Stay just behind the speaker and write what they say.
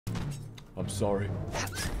I'm sorry.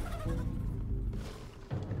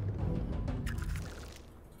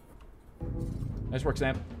 Nice work,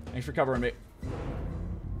 Sam. Thanks for covering me.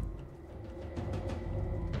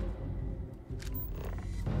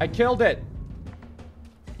 I killed it!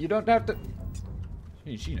 You don't have to...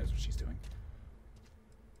 She knows what she's doing.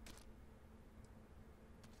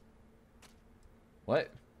 What?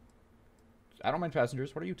 I don't mind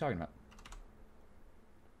passengers. What are you talking about?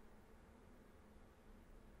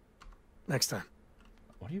 Next time.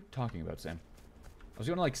 What are you talking about, Sam? I was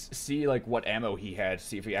gonna, like, see, like, what ammo he had,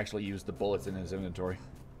 see if he actually used the bullets in his inventory.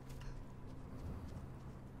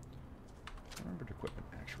 I remember to equip an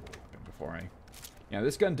actual weapon before I... Yeah,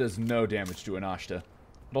 this gun does no damage to an Ashta.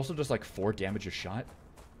 It also does, like, 4 damage a shot.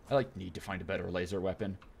 I, like, need to find a better laser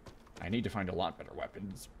weapon. I need to find a lot better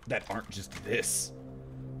weapons that aren't just this.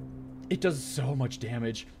 It does so much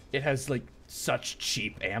damage. It has, like, such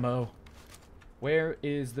cheap ammo. Where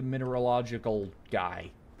is the mineralogical guy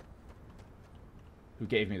who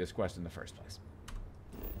gave me this quest in the first place?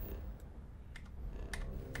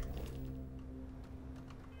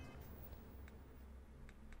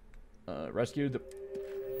 Rescued the...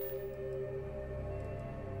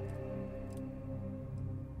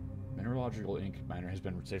 Mineralogical ink miner has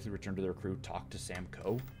been safely returned to their crew. Talk to Sam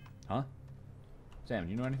Coe? Huh? Sam,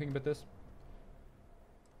 do you know anything about this?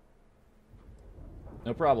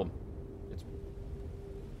 No problem.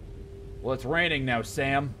 Well, it's raining now,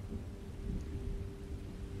 Sam.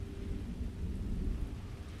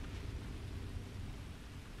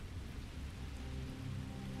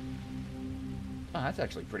 Oh, that's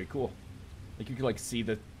actually pretty cool. Like, you can, like, see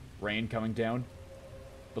the rain coming down.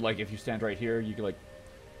 But, like, if you stand right here, you can, like...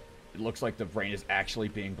 It looks like the rain is actually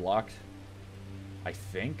being blocked. I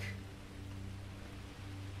think.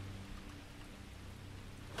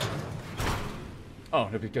 Oh,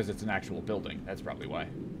 no, because it's an actual building. That's probably why.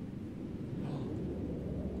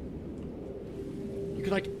 You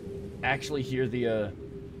could, like, actually hear the,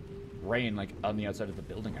 rain, like, on the outside of the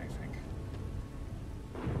building, I think.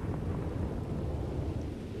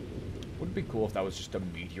 Wouldn't it be cool if that was just a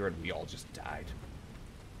meteor and we all just died?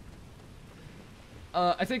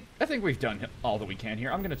 I think we've done all that we can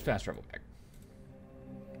here. I'm gonna fast travel back.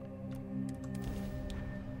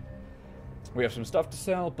 We have some stuff to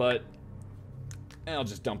sell, but I'll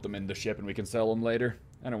just dump them in the ship and we can sell them later.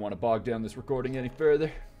 I don't want to bog down this recording any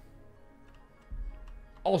further.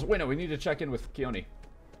 Also, wait, no, we need to check in with Keone.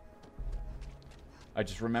 I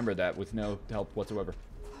just remembered that with no help whatsoever.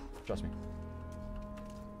 Trust me.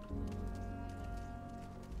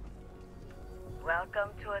 Welcome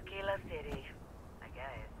to Aquila City, I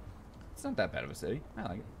guess. It's not that bad of a city. I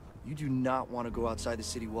like it. You do not want to go outside the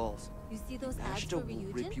city walls. You see those ads Ashta for will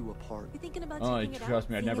reunion? rip you apart. You thinking about Oh, checking it trust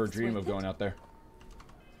out? me, I'd Seeing never if it's dream worth of it? going out there.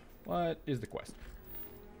 What is the quest?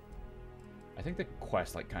 I think the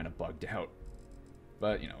quest, like, kind of bugged out.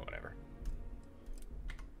 But, you know, whatever.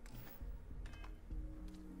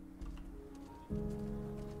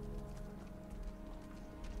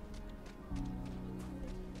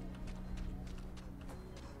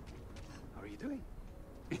 How are you doing?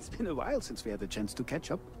 It's been a while since we had the chance to catch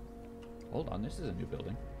up. Hold on, this is a new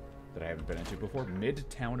building that I haven't been into before.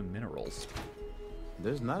 Midtown Minerals.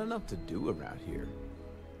 There's not enough to do around here.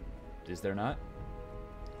 Is there not?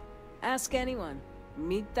 Ask anyone.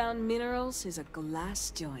 Midtown Minerals is a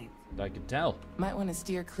glass joint. I could tell. Might want to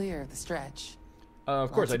steer clear of the stretch.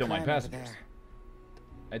 Of course, Lots I of don't mind crime over passengers. there.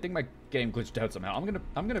 I think my game glitched out somehow. I'm gonna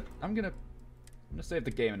save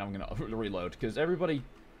the game and I'm gonna reload because everybody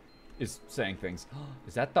is saying things.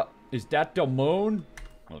 Is that the moon?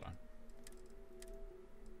 Hold on.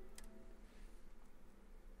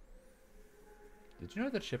 Did you know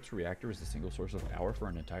that ship's reactor is the single source of power for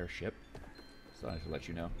an entire ship? So I should let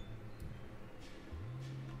you know.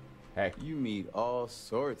 Hey. You meet all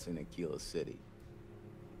sorts in Aquila City.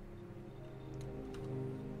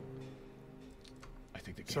 I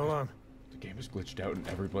think the game So long. The game is glitched out and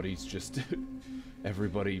everybody's just...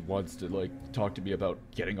 everybody wants to, like, talk to me about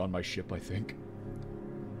getting on my ship, I think.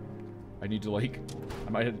 I need to, like...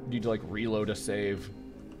 I might need to, like, reload a save.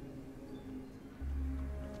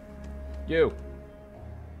 You!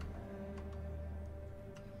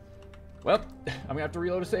 Well, I'm gonna have to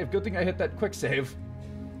reload a save. Good thing I hit that quick save.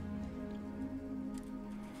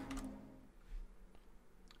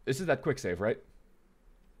 This is that quick save, right?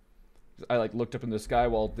 I, like, looked up in the sky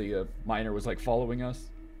while the miner was, like, following us.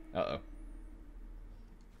 Uh-oh.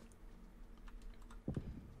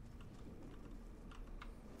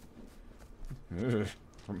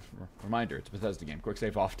 Reminder, it's a Bethesda game. Quick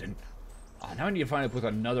save often. Oh, now I need to find up with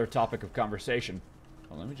another topic of conversation.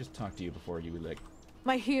 Well, let me just talk to you before you, like...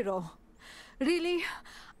 My hero. Really?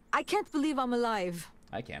 I can't believe I'm alive.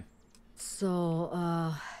 I can.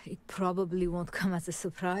 So, it probably won't come as a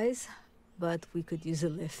surprise, but we could use a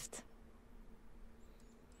lift.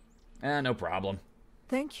 No problem.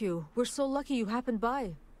 Thank you. We're so lucky you happened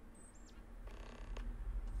by.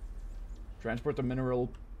 Transport the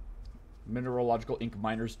mineralogical ink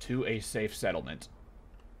miners to a safe settlement.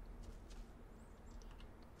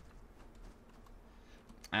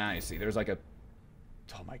 I see. There's like a...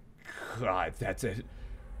 Oh my god, that's it.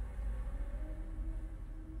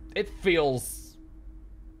 It feels...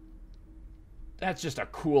 That's just a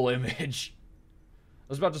cool image. I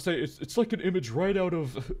was about to say, it's like an image right out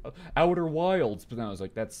of Outer Wilds, but then I was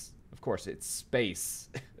like, that's... Of course, it's space.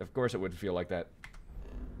 Of course it would feel like that.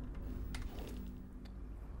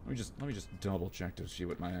 Let me just double check to see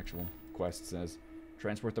what my actual quest says.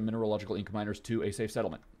 Transport the mineralogical ink miners to a safe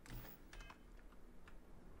settlement.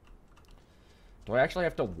 Do I actually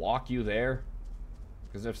have to walk you there?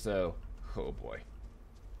 Because if so, oh boy.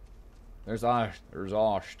 There's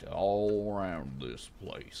Ashta all around this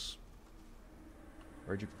place.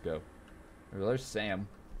 Where'd you go? There's Sam.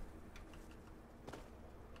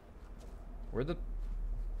 Where's the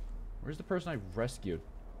person I rescued?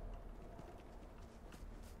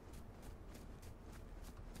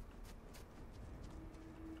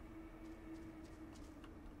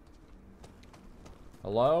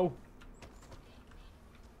 Hello?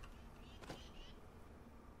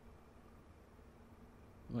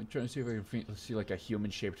 I'm like trying to see if I can see like a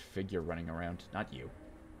human-shaped figure running around. Not you.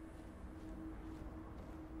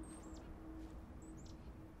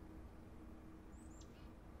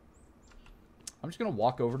 I'm just gonna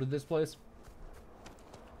walk over to this place.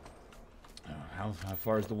 How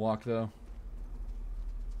far is the walk though?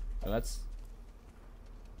 Oh, that's...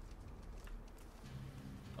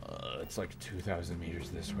 it's like 2,000 meters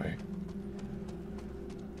this way.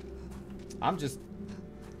 I'm just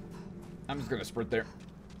gonna sprint there.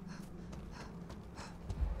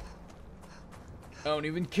 I don't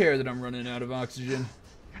even care that I'm running out of oxygen.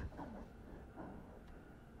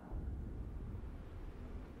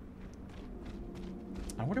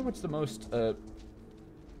 I wonder what's the most, calm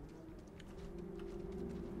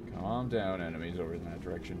down, enemies over in that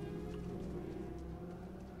direction.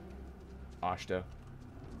 Ashta.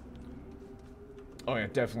 Oh yeah,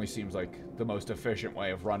 it definitely seems like the most efficient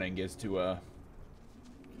way of running is to,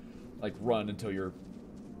 like, run until you're,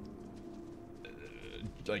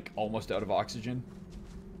 like, almost out of oxygen.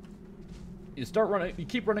 You start running, you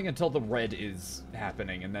keep running until the red is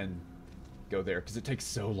happening, and then go there, because it takes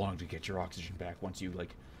so long to get your oxygen back once you,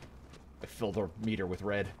 like, fill the meter with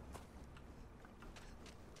red.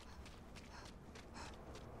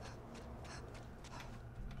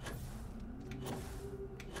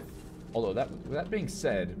 Although, that being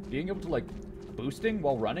said, being able to, like, boosting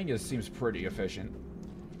while running seems pretty efficient.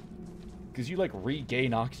 Because you, like,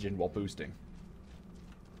 regain oxygen while boosting.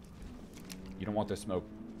 You don't want this smoke.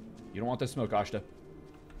 You don't want this smoke, Ashta.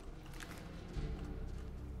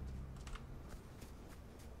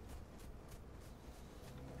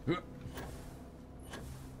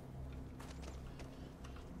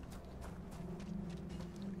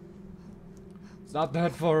 It's not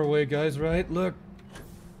that far away, guys, right? Look.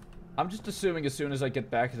 I'm just assuming as soon as I get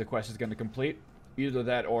back, the quest is going to complete. Either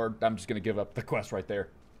that, or I'm just going to give up the quest right there.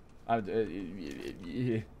 As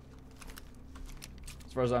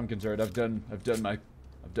far as I'm concerned, I've done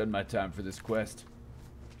my time for this quest.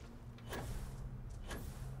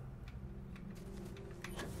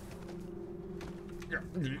 There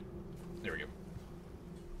we go.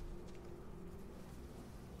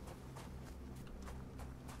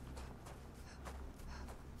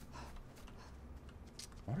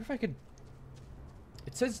 I wonder if I could...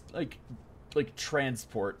 It says, like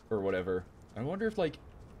transport or whatever. I wonder if, like,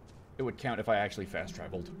 it would count if I actually fast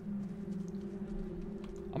traveled.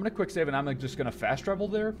 I'm gonna quick save and I'm just gonna fast travel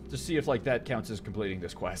there to see if, like, that counts as completing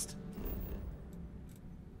this quest.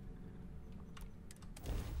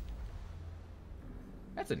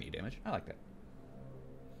 That's a neat image. I like that.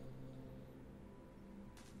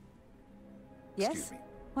 Yes? Excuse me.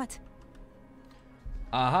 What?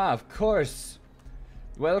 Aha, of course.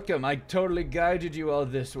 Welcome. I totally guided you all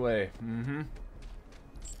this way. Mm-hmm.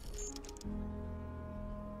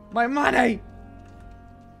 My money!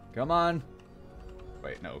 Come on.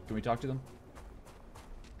 Wait, no. Can we talk to them?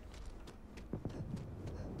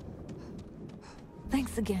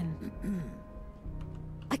 Thanks again.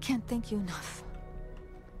 I can't thank you enough.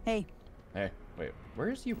 Hey. Hey, wait.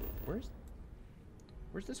 Where's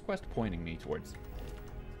this quest pointing me towards?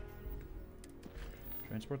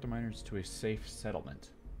 Transport the miners to a safe settlement.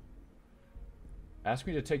 Ask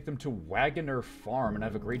me to take them to Wagoner Farm, and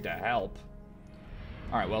I've agreed to help.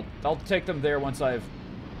 Alright, well, I'll take them there once I've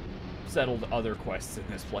settled other quests in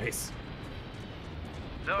this place.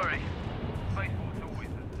 Sorry. Spaceport's always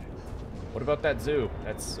a zoo. What about that zoo?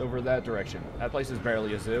 That's over that direction. That place is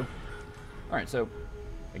barely a zoo. Alright, so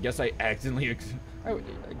I guess I accidentally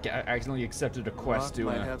accepted a quest Rock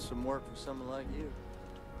might have some work for someone like you.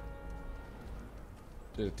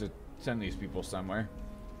 to send these people somewhere.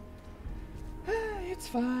 It's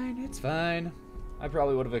fine, it's fine. I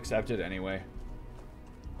probably would have accepted anyway.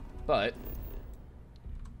 But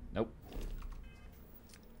nope.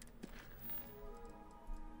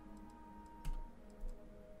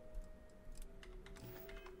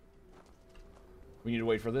 We need to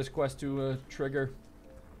wait for this quest to trigger.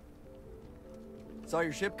 Saw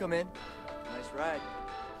your ship come in. Nice ride.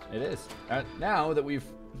 It is. Now that we've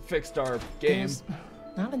fixed our game, There's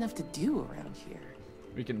not enough to do around here.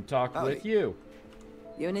 we can talk Howdy. with you.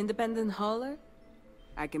 You an independent hauler?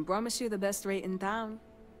 I can promise you the best rate in town.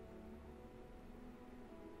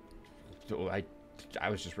 So I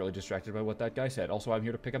was just really distracted by what that guy said. Also, I'm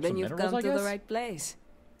here to pick up Then some you've minerals, come I to guess? the right place.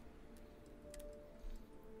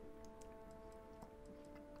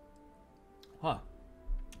 Huh.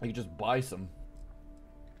 I could just buy some.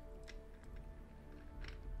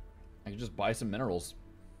 I could just buy some minerals.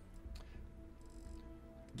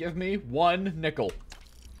 Give me 1 nickel.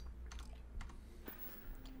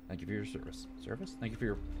 Thank you for your service. Service? Thank you for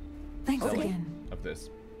your Thanks selling again. of this.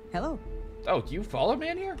 Hello. Oh, you followed me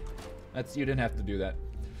in here? You didn't have to do that.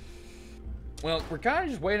 Well, we're kind of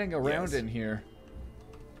just waiting around in here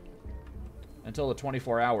until the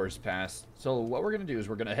 24 hours pass. So what we're going to do is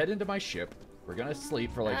we're going to head into my ship. We're going to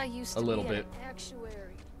sleep for like a little bit.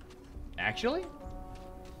 Actually?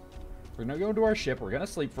 We're going to go into our ship. We're going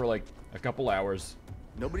to sleep for like a couple hours.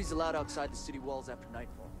 Nobody's allowed outside the city walls after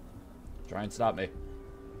nightfall. Try and stop me.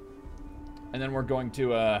 And then we're going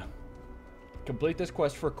to complete this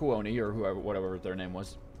quest for Kuoni, or whoever, whatever their name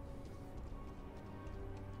was.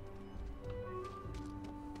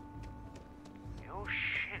 Your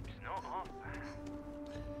ship's not half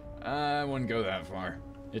bad. I wouldn't go that far.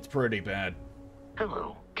 It's pretty bad.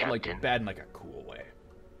 Hello, Like Captain. bad in like a cool way.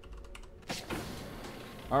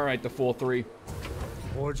 All right, the full 3.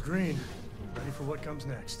 Board's green. Ready for what comes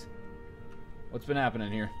next. What's been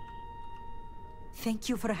happening here? Thank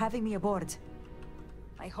you for having me aboard.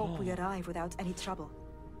 I hope we arrive without any trouble.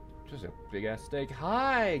 Just a big ass steak.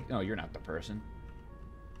 Hi. No, you're not the person.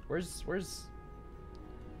 Where's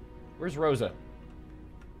Rosa?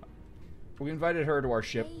 We invited her to our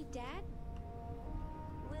ship. Hey, Dad.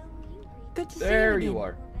 Will you read? Good to see There you you again.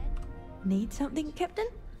 are. Need something, Captain?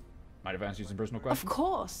 Might have asked you some personal Of questions.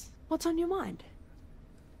 course. What's on your mind?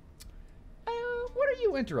 What are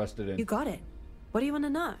you interested in? You got it. What do you want to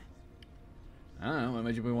know? I don't know. What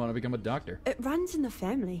made you want to become a doctor? It runs in the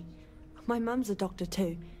family. My mum's a doctor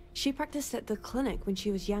too. She practiced at the clinic when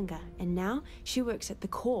she was younger, and now she works at the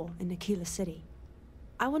core in Aquila City.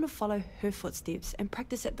 I want to follow her footsteps and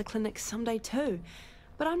practice at the clinic someday too,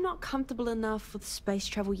 but I'm not comfortable enough with space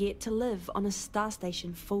travel yet to live on a star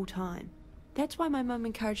station full time. That's why my mum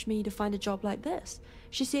encouraged me to find a job like this.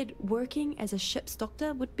 She said working as a ship's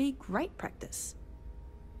doctor would be great practice.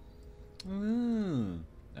 I'm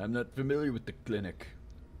not familiar with the clinic.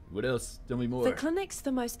 What else? Tell me more. The clinic's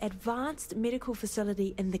the most advanced medical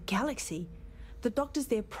facility in the galaxy. The doctors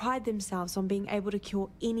there pride themselves on being able to cure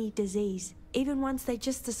any disease, even ones they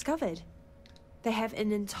just discovered. They have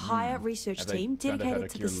an entire research Have they team found out how to dedicated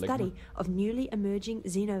to cure the ligma? study of newly emerging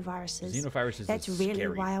xenoviruses. Xenoviruses That's is a really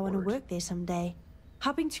scary why I want to word. work there someday.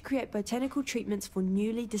 Helping to create botanical treatments for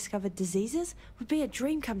newly discovered diseases would be a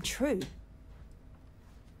dream come true.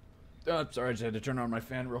 Oh, sorry, I just had to turn on my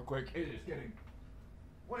fan real quick. It is getting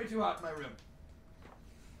way too hot in my room.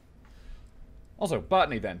 Also,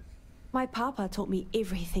 botany then. My papa taught me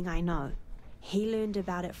everything I know. He learned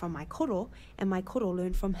about it from my koro, and my koro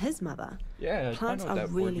learned from his mother. Yeah, Plants I know what are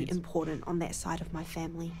that word really means. important on that side of my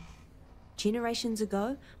family. Generations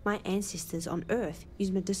ago, my ancestors on Earth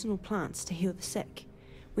used medicinal plants to heal the sick.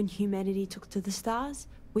 When humanity took to the stars,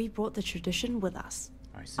 we brought the tradition with us.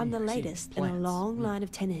 I see, I'm the I see. latest in a Plants. long line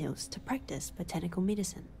of Tannehills to practice botanical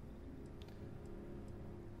medicine.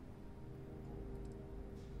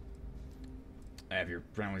 Have your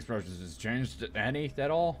family's processes changed any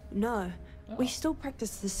at all? No, we Oh. still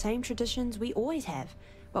practice the same traditions we always have,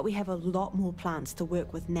 but we have a lot more plants to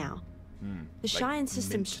work with now. The like Cheyenne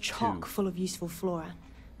system's mint chock too. full of useful flora.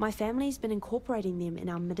 My family's been incorporating them in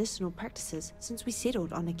our medicinal practices since we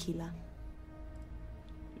settled on Aquila.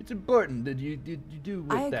 It's important that you do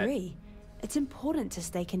with I that. agree. It's important to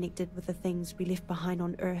stay connected with the things we left behind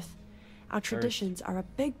on Earth. Our traditions are a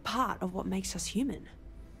big part of what makes us human.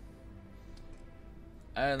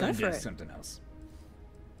 And Go then for do it. something else.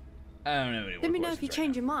 I don't have any more Let me know if you questions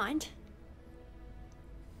change your mind.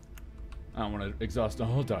 I don't want to exhaust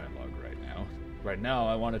all dialogue right now. Right now,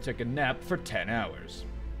 I want to take a nap for 10 hours.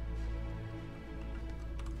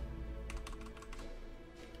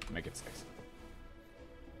 Make it 6.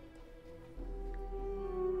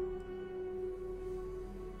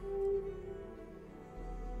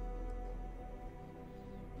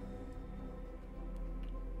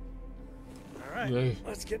 Alright,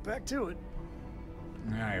 let's get back to it.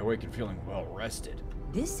 I awake and feeling well rested.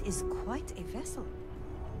 This is quite a vessel.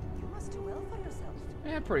 You must do well for yourself.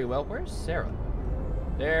 Yeah, pretty well. Where's Sarah?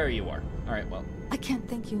 There you are. Alright, well. I can't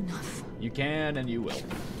thank you enough. You can and you will.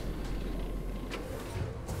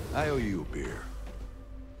 I owe you a beer.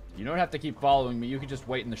 You don't have to keep following me. You can just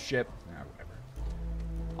wait in the ship. Ah,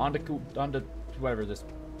 whatever. On to whoever this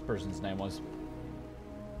person's name was.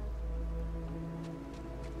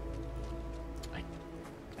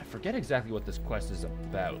 I forget exactly what this quest is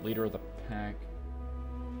about. Leader of the pack.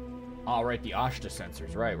 All right, the Ashta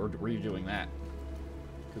sensors. Right, we're redoing that.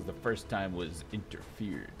 Because the first time was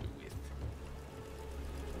interfered with.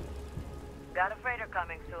 Got a freighter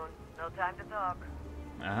coming soon. No time to talk.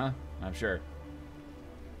 Uh-huh, I'm sure.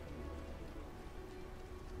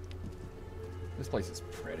 This place is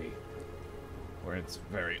pretty. Where it's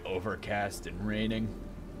very overcast and raining.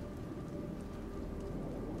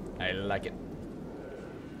 I like it.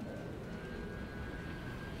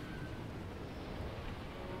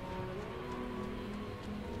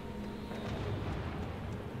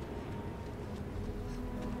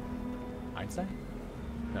 Einstein?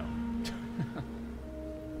 No.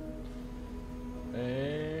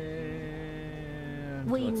 And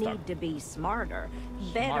We let's need talk. to be smarter,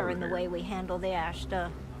 better in the way we handle the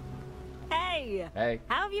Ashta. Hey! Hey.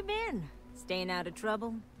 How have you been? Staying out of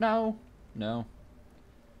trouble? No. No.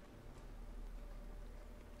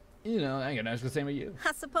 You know, I can ask the same of you.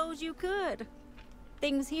 I suppose you could.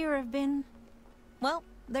 Things here have been... well,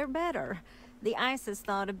 they're better. The ice has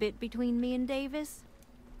thawed a bit between me and Davis.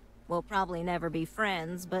 We'll probably never be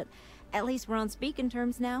friends, but at least we're on speaking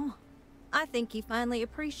terms now. I think he finally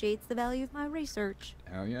appreciates the value of my research.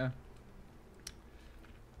 Hell yeah.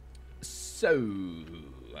 So,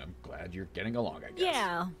 I'm glad you're getting along, I guess.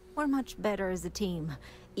 Yeah, we're much better as a team,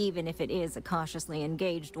 even if it is a cautiously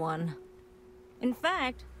engaged one. In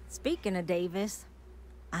fact, speaking of Davis,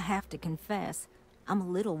 I have to confess, I'm a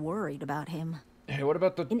little worried about him. Hey, what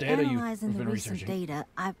about the In data analyzing you've the been recent researching? data,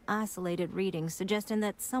 I've isolated readings suggesting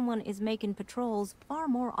that someone is making patrols far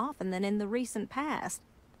more often than in the recent past.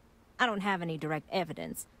 I don't have any direct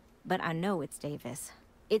evidence, but I know it's Davis.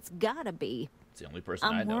 It's gotta be. It's the only person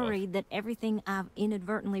I I'm know worried that everything I've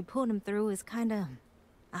inadvertently put him through is kinda,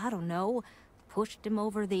 I don't know, pushed him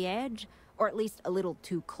over the edge, or at least a little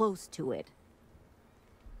too close to it.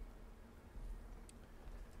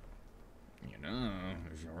 You know,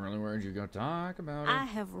 if you're really worried, you go talk about I it.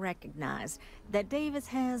 have recognized that Davis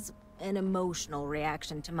has an emotional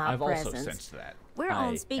reaction to my I've presence. also sensed that. We're I am on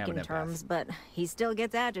an speaking empath. terms, but he still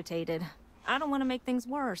gets agitated. I don't want to make things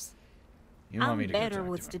worse. You want I'm me to go better talk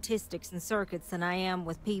with to him? statistics and circuits than I am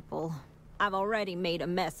with people. I've already made a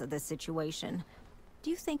mess of this situation. Do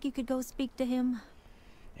you think you could go speak to him?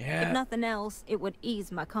 Yeah. If nothing else, it would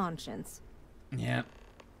ease my conscience. Yeah.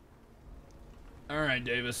 All right,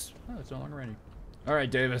 Davis. Oh, it's no longer raining. All right,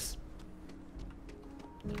 Davis.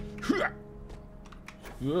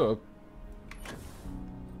 Ugh.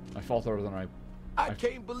 I fall harder than I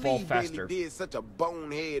can't fall believe faster Bailey did such a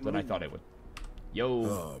bonehead than I move. thought it would. Yo.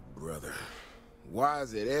 Oh, brother. Why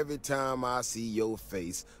is it every time I see your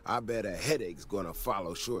face, I bet a headache's gonna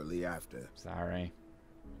follow shortly after? Sorry.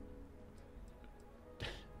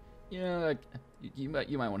 Yeah, like, you might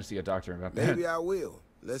want to see a doctor about that. Maybe I will.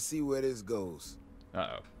 Let's see where this goes.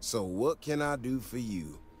 Uh-oh. So what can I do for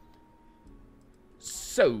you?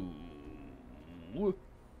 So,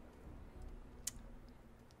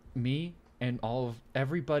 me and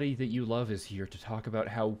everybody that you love is here to talk about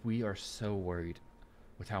how we are so worried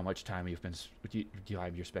with how much time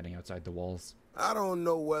you're spending outside the walls. I don't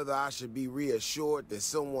know whether I should be reassured that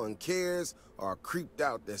someone cares or creeped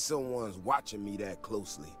out that someone's watching me that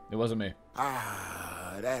closely. It wasn't me.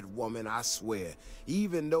 Ah, that woman, I swear.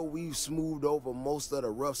 Even though we've smoothed over most of the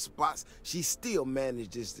rough spots, she still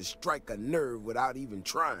manages to strike a nerve without even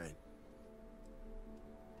trying.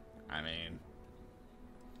 I mean,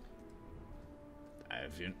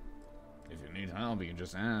 if you need help, you can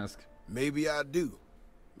just ask. Maybe I do.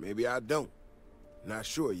 Maybe I don't. Not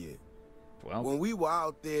sure yet. Well, when we were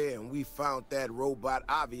out there and we found that robot,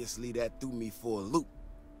 obviously that threw me for a loop.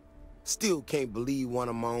 Still can't believe one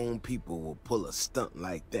of my own people will pull a stunt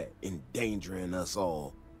like that, endangering us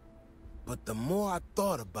all. But the more I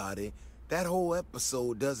thought about it, that whole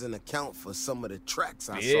episode doesn't account for some of the tracks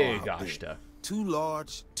I saw out Ashta. there. Too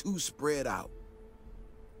large, too spread out.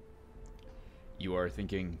 You are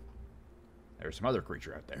thinking there's some other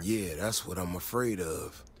creature out there. Yeah, that's what I'm afraid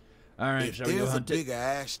of. All right, if shall we go there's a hunt it? bigger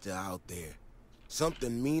Ashta out there,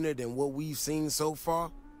 something meaner than what we've seen so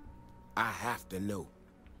far, I have to know.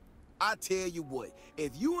 I tell you what,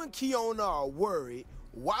 if you and Kiona are worried,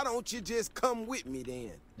 why don't you just come with me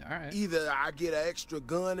then? All right. Either I get an extra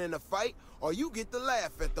gun in a fight, or you get to laugh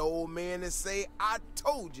at the old man and say, I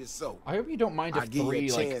told you so. I hope you don't mind if I'll give you a 3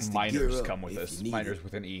 like chance to miners gear up come with if us. you need Miners it.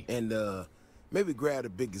 with an E. And maybe grab the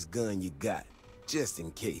biggest gun you got, just in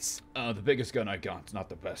case. The biggest gun I got's not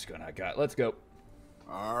the best gun I got. Let's go.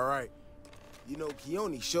 All right. You know,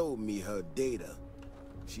 Keone showed me her data.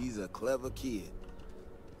 She's a clever kid.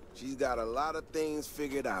 She's got a lot of things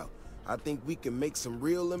figured out. I think we can make some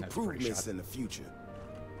real improvements in the future.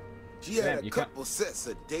 She had Sam, a couple sets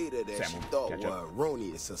of data that she thought were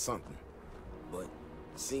erroneous or something. But it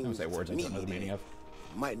seems Don't say words to I me don't know the meaning that of.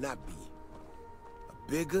 might not be.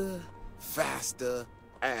 A bigger, faster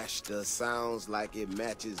Ashta sounds like it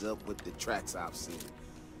matches up with the tracks I've seen.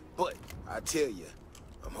 But I tell you,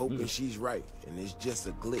 I'm hoping she's right, and it's just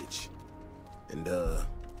a glitch. And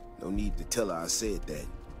no need to tell her I said that.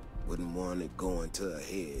 Wouldn't want it going to her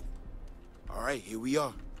head. All right, here we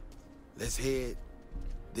are. Let's head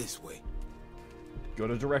this way. Go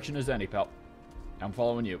to direction as any, pal. I'm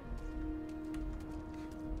following you.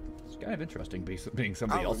 It's kind of interesting being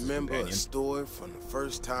somebody else's I remember companion. a story from the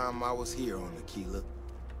first time I was here on Aquila.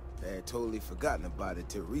 I had totally forgotten about it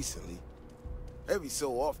till recently. Every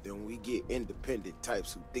so often, we get independent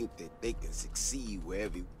types who think that they can succeed where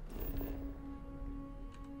everyone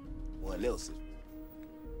else is.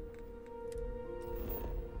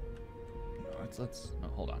 Let's no,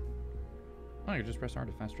 hold on. Oh, you just press R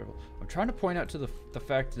to fast travel. I'm trying to point out to the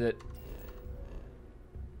fact that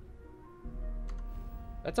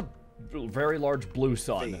that's a very large blue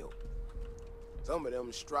sun. Fail. Some of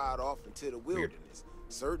them stride off into the wilderness,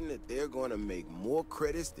 certain that they're going to make more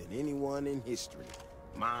credits than anyone in history.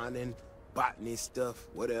 Mining, botany stuff,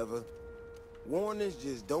 whatever. Warnings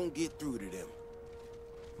just don't get through to them.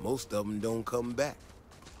 Most of them don't come back.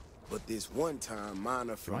 But this one-time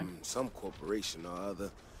miner from some corporation or other,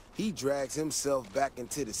 he drags himself back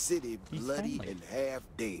into the city bloody and half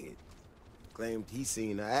dead. Claimed he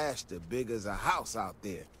seen an Ashta big as a house out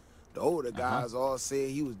there. The older guys all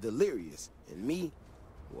said he was delirious. And me,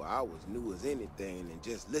 well, I was new as anything and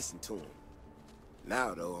just listened to him.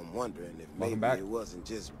 Now, though, I'm wondering if maybe it wasn't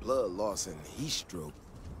just blood loss and heat stroke.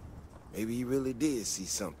 Maybe he really did see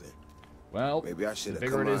something. Well, maybe I should the have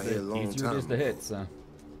bigger come it out is, here a the long easier time it is to ago. hit, so.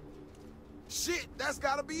 Shit, that's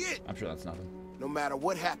gotta be it. I'm sure that's nothing. No matter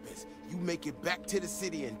what happens, you make it back to the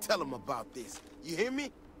city and tell them about this. You hear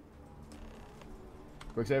me?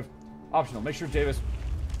 Quick save. Optional. Make sure Davis.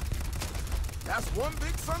 That's one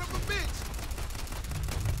big son of a bitch.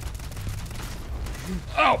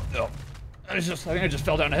 Oh no! I think I just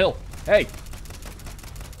fell down a hill. Hey,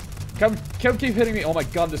 come keep hitting me! Oh my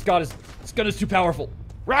god, this gun is too powerful.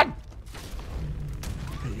 Run!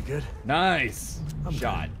 Hey, you good? Nice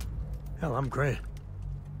shot. Good. Hell, I'm great.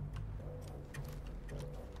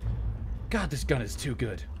 God, this gun is too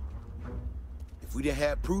good. If we didn't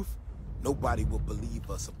have proof, nobody would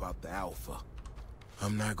believe us about the Alpha.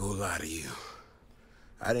 I'm not gonna lie to you.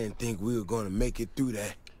 I didn't think we were gonna make it through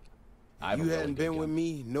that. If you hadn't been with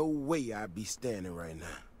me, no way I'd be standing right now.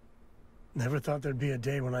 Never thought there'd be a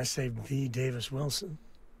day when I saved the Davis Wilson.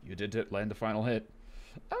 You did land the final hit.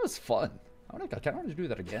 That was fun. I kind of want to do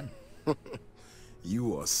that again.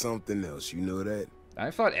 You are something else, you know that?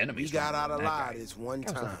 I fought enemies. We got out alive this one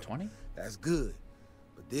time. 20? That's good.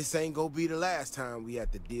 But this ain't gonna be the last time we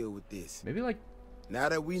have to deal with this. Maybe like now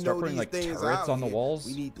that we start know putting these like things turrets out on the here, walls.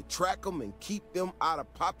 we need to track them and keep them out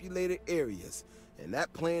of populated areas. And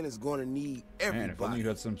that plan is gonna need everybody. Man, if only you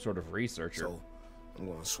had some sort of researcher. So I'm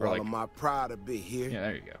gonna swallow my pride a bit here. Yeah,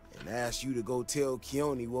 there you go. And ask you to go tell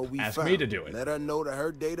Keone what we Ask found. me to do it. Let her know that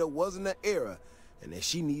her data wasn't an error and that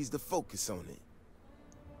she needs to focus on it.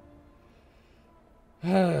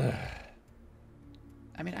 I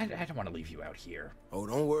mean, I don't want to leave you out here. Oh,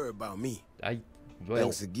 don't worry about me. I will.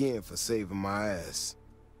 Thanks again for saving my ass.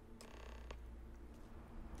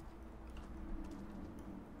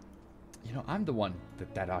 You know, I'm the one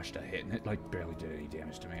that Ashta hit, and it like barely did any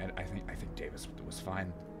damage to me. I think Davis was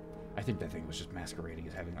fine. I think that thing was just masquerading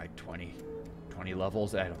as having like 20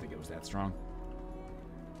 levels. I don't think it was that strong.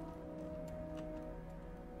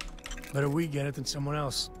 Better we get it than someone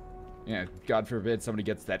else. Yeah, God forbid somebody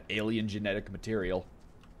gets that alien genetic material.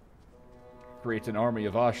 Creates an army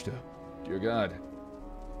of Ashta. Dear God.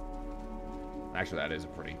 Actually, that is a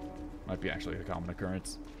pretty... Might be actually a common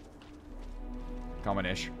occurrence.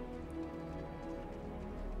 Common-ish.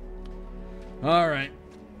 Alright.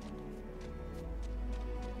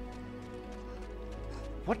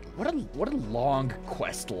 What a long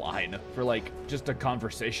quest line for, like, just a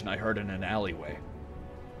conversation I heard in an alleyway.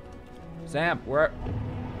 Sam, where...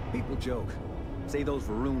 People joke. Say those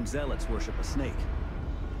Varun zealots worship a snake.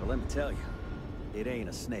 But let me tell you, it ain't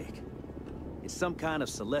a snake. It's some kind of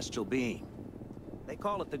celestial being. They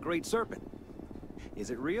call it the Great Serpent.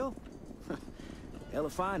 Is it real? Hell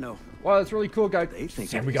if I know. Wow, that's really cool, guy.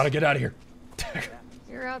 Sam, we gotta get out of here.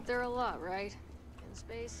 You're out there a lot, right? In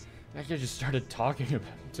space? That guy just started talking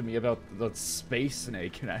to me about the space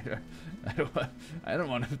snake, and I don't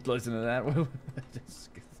want to listen to that.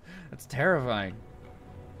 That's terrifying.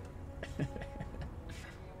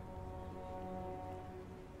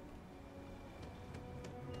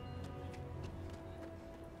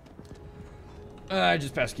 I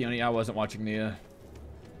just passed Keone. I wasn't watching the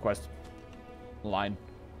quest line,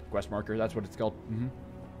 quest marker. That's what it's called.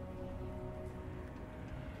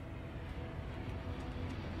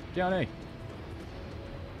 Keone,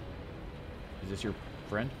 is this your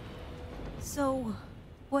friend? So,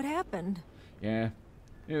 what happened? Yeah,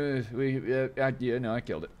 no, I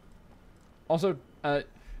killed it. Also,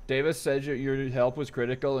 Davis said your help was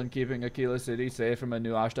critical in keeping Aquila City safe from a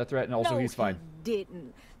new Ashta threat, and also No, he's fine. He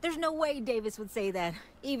didn't. There's no way Davis would say that,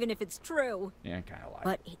 even if it's true. Yeah, kind of lied.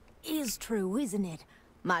 But it is true, isn't it?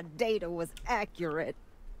 My data was accurate.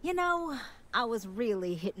 You know, I was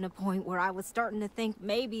really hitting a point where I was starting to think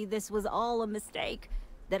maybe this was all a mistake,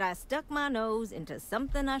 that I stuck my nose into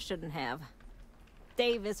something I shouldn't have.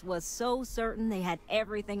 Davis was so certain they had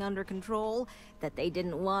everything under control that they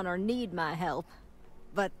didn't want or need my help.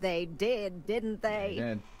 But they did, didn't they? They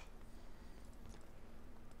did.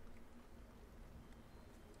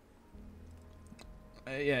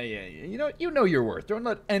 Yeah. You know your worth. Don't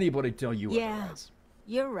let anybody tell you otherwise.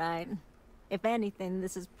 You're right. If anything,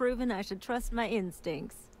 this has proven I should trust my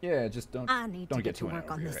instincts. Yeah, just don't. I need to get to too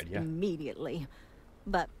work on this head, yeah? immediately.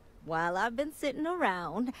 But while I've been sitting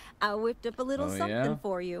around, I whipped up a little something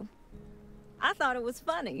for you. I thought it was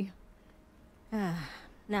funny.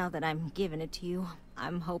 Now that I'm giving it to you,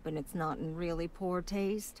 I'm hoping it's not in really poor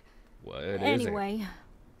taste. What is it? Anyway,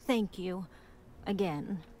 thank you.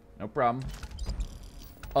 Again. No problem.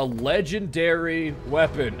 A legendary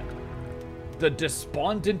weapon. The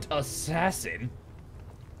Despondent Assassin.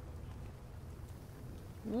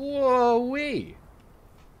 Whoa-wee.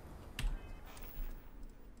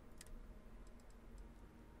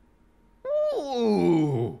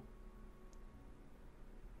 Ooh.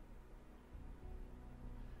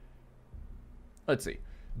 Let's see.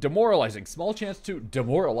 Demoralizing. Small chance to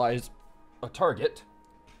demoralize a target.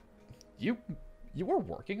 You were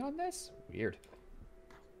working on this? Weird.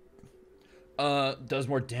 Does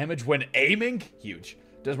more damage when aiming? Huge.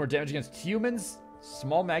 Does more damage against humans,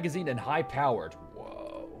 small magazine, and high powered.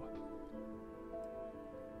 Whoa.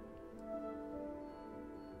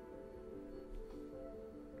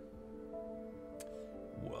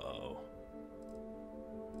 Whoa.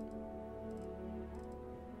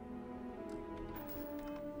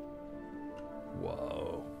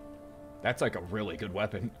 Whoa. That's like a really good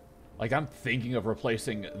weapon. Like, I'm thinking of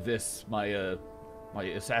replacing this, my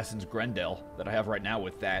Assassin's Grendel that I have right now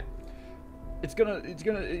with that. It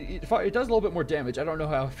does a little bit more damage. I don't know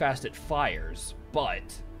how fast it fires, but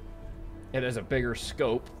it has a bigger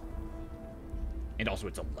scope. And also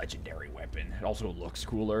it's a legendary weapon. It also looks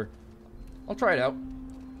cooler. I'll try it out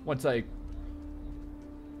once I...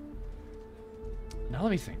 Now let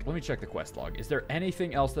me think. Let me check the quest log. Is there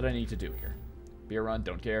anything else that I need to do here? Beer run,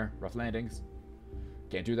 don't care. Rough landings.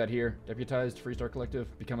 Can't do that here. Deputized, Freestar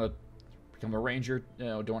Collective. Become a ranger.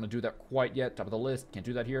 Don't want to do that quite yet. Top of the list. Can't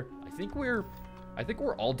do that here. I think we're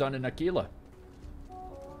all done in Aquila.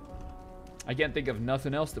 I can't think of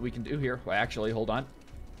nothing else that we can do here. Well, actually, hold on.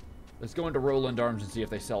 Let's go into Roland Arms and see if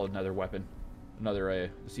they sell another weapon.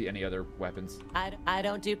 See any other weapons. I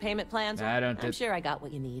don't do payment plans. I'm sure I got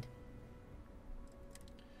what you need.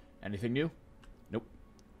 Anything new? Nope.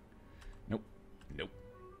 Nope. Nope.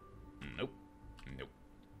 Nope. Nope.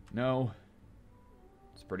 No.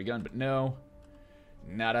 It's a pretty gun, but no.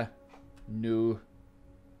 Nada. No.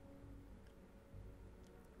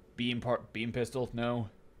 Beam pistol? No.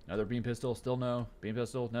 Another beam pistol? Still no. Beam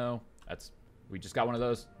pistol? No. We just got one of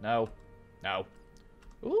those. No. No.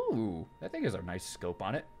 Ooh, that thing has a nice scope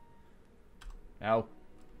on it. No.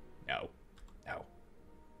 No. No.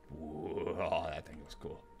 Ooh, oh, that thing was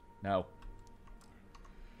cool. No.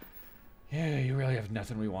 Yeah, you really have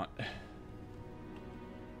nothing we want.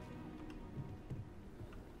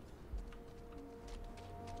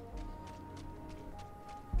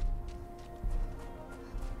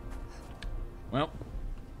 Well,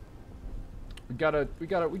 we got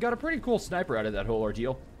a pretty cool sniper out of that whole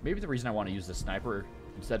ordeal. Maybe the reason I want to use the sniper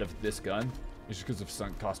instead of this gun is just because of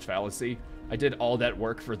sunk cost fallacy. I did all that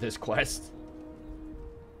work for this quest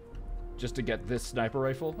just to get this sniper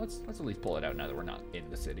rifle. Let's at least pull it out now that we're not in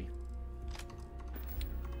the city.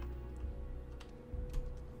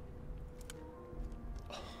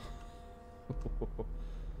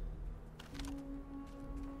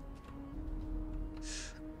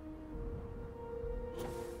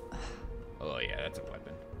 Oh yeah, that's a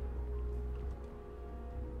weapon.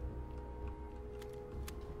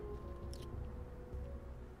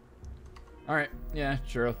 Alright, yeah,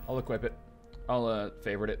 sure, I'll equip it. I'll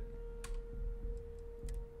favorite it.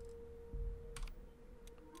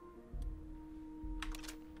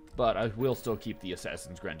 But I will still keep the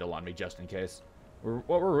Assassin's Grendel on me just in case.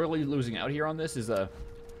 What we're really losing out here on this is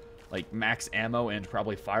like max ammo and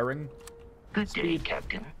probably firing speed,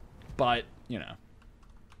 Captain. But, you know.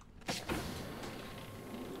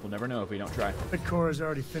 We'll never know if we don't try. Cora's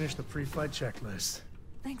already finished the pre-flight checklist.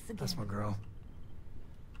 Thanks again. That's my girl.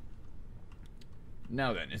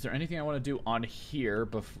 Now then, is there anything I want to do on here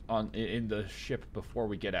in the ship before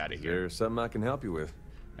we get out of here? There's something I can help you with.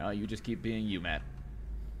 No, you just keep being you, Matt.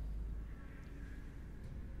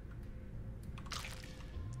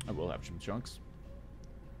 I will have some chunks.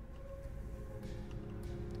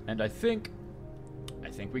 And I think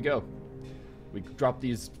we go. We drop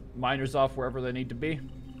these miners off wherever they need to be.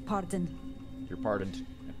 Pardon. You're pardoned.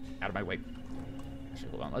 Out of my way. Actually,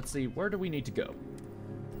 hold on. Let's see. Where do we need to go?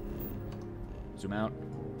 Zoom out.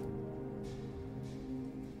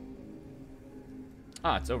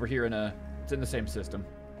 Ah, it's over here it's in the same system.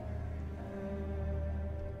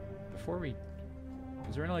 Before we...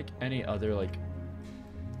 Is there any other,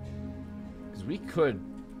 because we could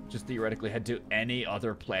just theoretically head to any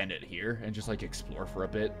other planet here and just, explore for a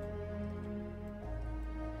bit.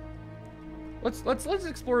 Let's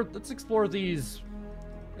explore these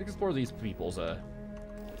people's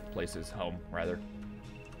places, home rather,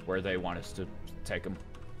 where they want us to take them.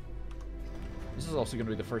 This is also going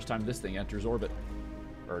to be the first time this thing enters orbit,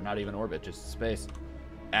 or not even orbit, just space,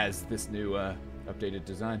 as this new updated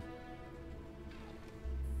design.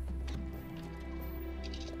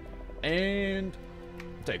 And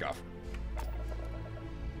take off.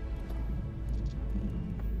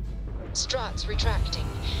 Struts retracting.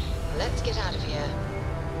 Let's get out of here.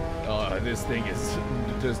 This thing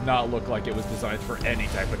does not look like it was designed for any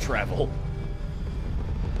type of travel.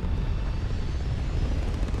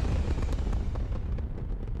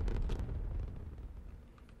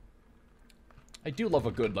 I do love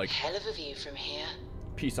a good, hell of a view from here.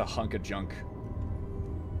 Piece of hunk of junk.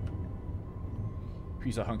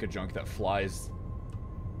 Piece of hunk of junk that flies.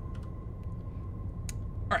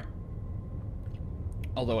 Alright.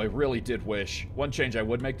 Although I really did wish, one change I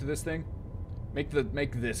would make to this thing, make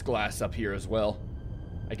this glass up here as well.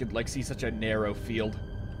 I could see such a narrow field.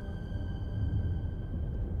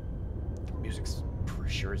 Music's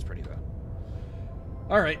sure is pretty though.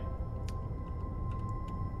 Alright.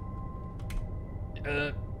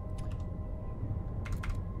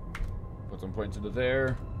 Put some points into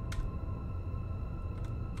there.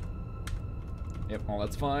 Yep, well,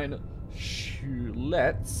 that's fine.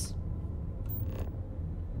 Let's...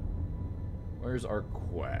 Where's our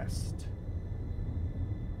quest?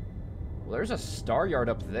 Well, there's a star yard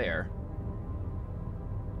up there.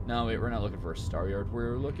 No, wait, we're not looking for a star yard.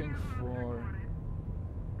 We're looking for...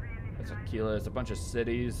 That's Aquila. It's a bunch of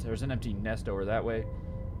cities. There's an empty nest over that way.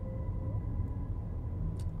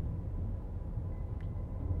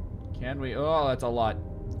 Can we? Oh, that's a lot.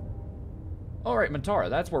 All right, Mantara,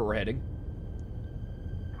 that's where we're heading.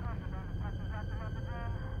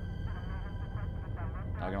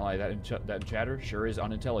 Not gonna lie, that chatter sure is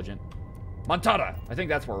unintelligent. Montana! I think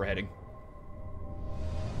that's where we're heading.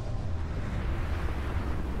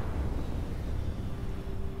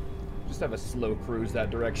 Just have a slow cruise that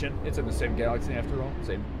direction. It's in the same galaxy after all.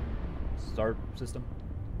 Same star system.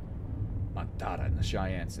 Montana in the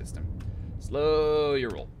Cheyenne system. Slow your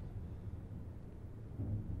roll.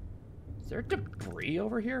 Is there debris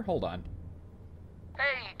over here? Hold on.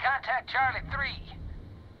 Hey, contact Charlie 3.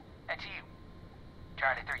 That's you.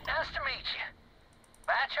 Charlie 3. Nice to meet you.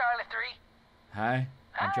 Bye, Charlie 3. Hi,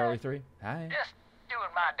 I'm Charlie 3. Hi. Just doing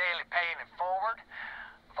my daily paying it forward.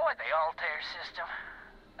 Avoid the Altair system.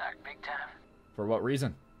 Like big time. For what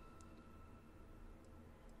reason?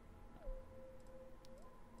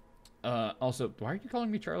 Also, why are you calling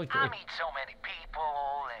me Charlie 3? I meet so many people,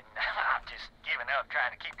 and I'm just giving up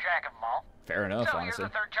trying to keep track of them all. Fair enough, so honestly. you're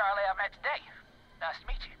the third Charlie I've met today. Nice to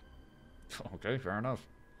meet you. Okay, fair enough.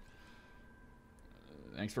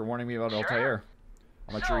 Thanks for warning me about Altair.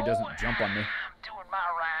 I'll make sure he doesn't jump on me. I'm doing my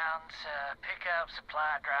rounds, pick up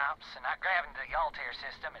supply drops, and I grab into the Altair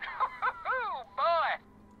system, and boy,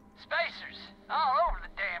 spacers all over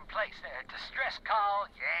the damn place there. Distress call,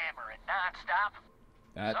 yammering nonstop.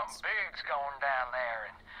 Something big's going down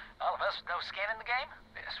there, and all of us with no skin in the game,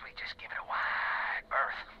 best we just give it a wide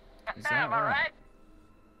berth. Is that Am I right?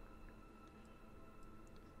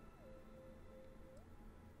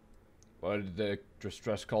 What did the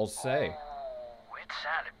distress calls say? Oh, it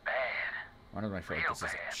sounded bad. Why do I feel like this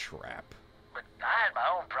is Real a bad. trap? But I had my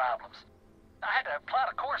own problems. I had to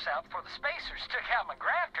plot a course out before the spacers took out my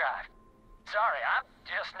grav drive. Sorry, I'm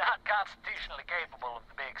just not constitutionally capable of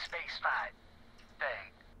the big space fight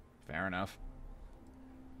thing. Fair enough.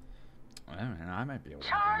 Well, I might be able to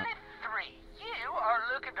do Charlie 3, you are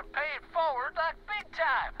looking to pay it forward like big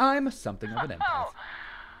time. I'm something of an empath.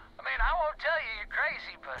 I mean, I won't tell you you're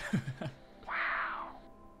crazy, but wow.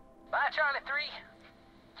 Bye, Charlie 3.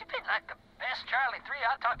 You've been like the best Charlie 3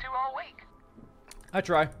 I've talked to all week. I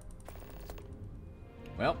try.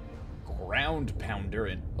 Well, ground pounder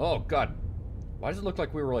and oh god, why does it look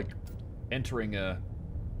like we were like entering a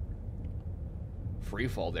free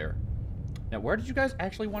fall there? Now, where did you guys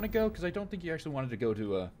actually want to go? Because I don't think you actually wanted to go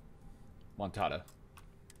to Montada.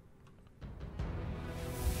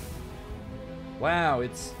 Wow,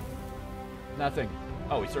 it's nothing.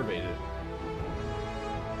 Oh, we surveyed it.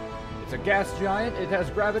 It's a gas giant. It has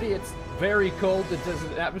gravity. It's very cold. It has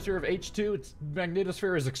an atmosphere of H2. Its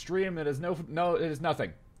magnetosphere is extreme. It is it is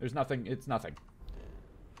nothing. There's nothing. It's nothing.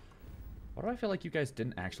 Why do I feel like you guys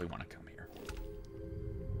didn't actually want to come here?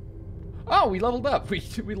 Oh, we leveled up. We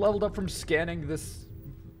leveled up from scanning this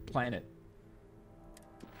planet.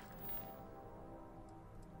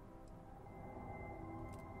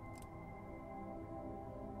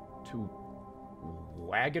 To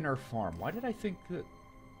Wagoner Farm. Why did I think that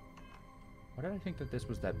this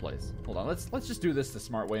was that place? Hold on, let's just do this the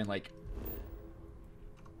smart way and like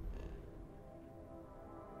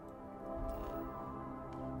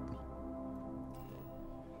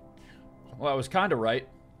well, I was kinda right.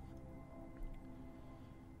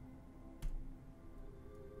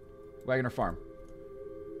 Wagoner Farm.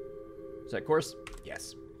 Is that course?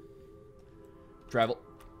 Yes. Travel.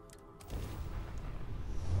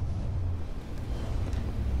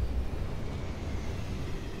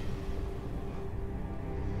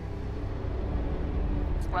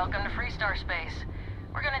 Welcome to Freestar Space.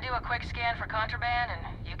 We're gonna do a quick scan for contraband,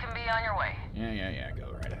 and you can be on your way. Yeah,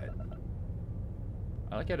 go right ahead.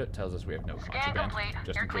 I like how it tells us we have no Scan contraband, complete.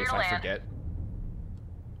 just You're in clear case to I land. forget.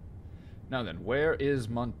 Now then, where is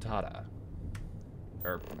Montada?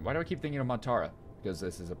 Or, why do I keep thinking of Montara? Because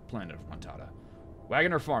this is a planet of Montada.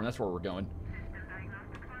 Wagoner Farm, that's where we're going.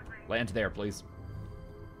 Land there, please.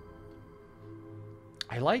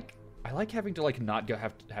 I like having to like not go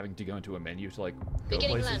having to go into a menu to like go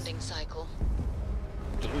Beginning places. landing cycle.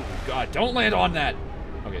 Oh god, don't land on that!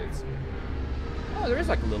 Okay, it's... Oh, there is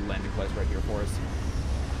like a little landing place right here for us.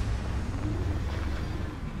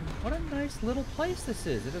 What a nice little place this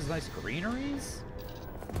is. It has nice greeneries.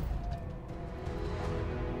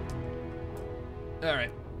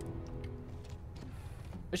 Alright.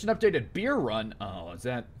 Mission updated beer run. Oh, is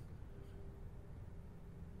that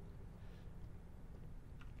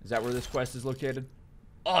where this quest is located?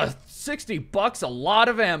 Oh, $60, a lot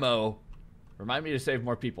of ammo. Remind me to save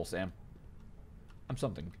more people, Sam. I'm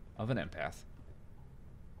something of an empath.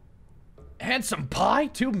 And some pie?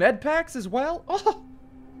 2 med packs as well? Oh!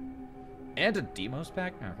 And a Demos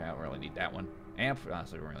pack? Okay, I don't really need that one. Amp?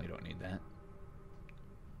 Honestly, we really don't need that.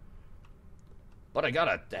 But I got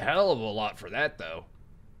a hell of a lot for that, though.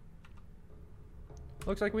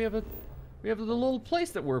 Looks like we have the little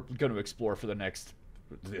place that we're going to explore for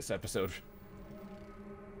this episode.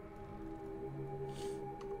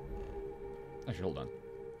 Actually, hold on.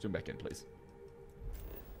 Zoom back in, please.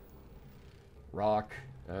 Rock,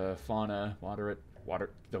 fauna, water.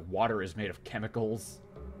 The water is made of chemicals.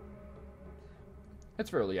 It's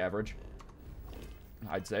fairly average,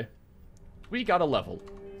 I'd say. We got a level.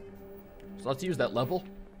 So let's use that level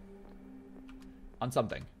on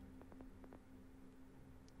something.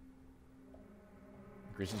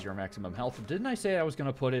 Increases your maximum health. Didn't I say I was going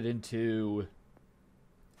to put it into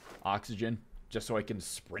oxygen just so I can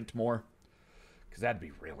sprint more? Because that'd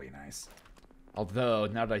be really nice. Although,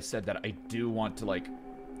 now that I said that, I do want to, like,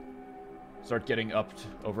 start getting up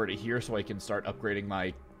over to here so I can start upgrading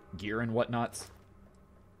my gear and whatnots.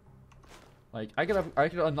 Like, I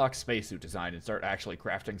could unlock spacesuit design and start actually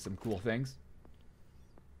crafting some cool things.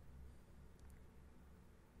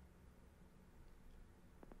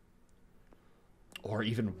 Or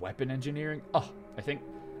even weapon engineering. Oh, I think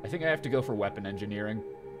I have to go for weapon engineering.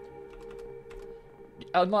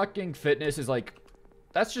 Unlocking fitness is like,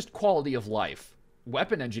 that's just quality of life.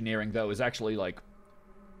 Weapon engineering, though, is actually like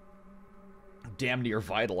damn near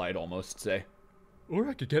vital, I'd almost say. Or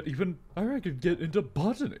I could get into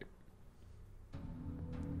botany.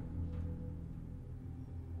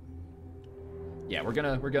 Yeah, we're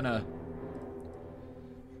gonna.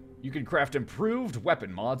 You can craft improved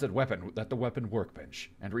weapon mods at the weapon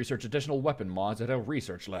workbench, and research additional weapon mods at a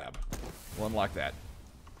research lab. We'll unlock that.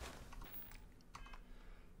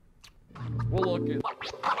 We'll look at.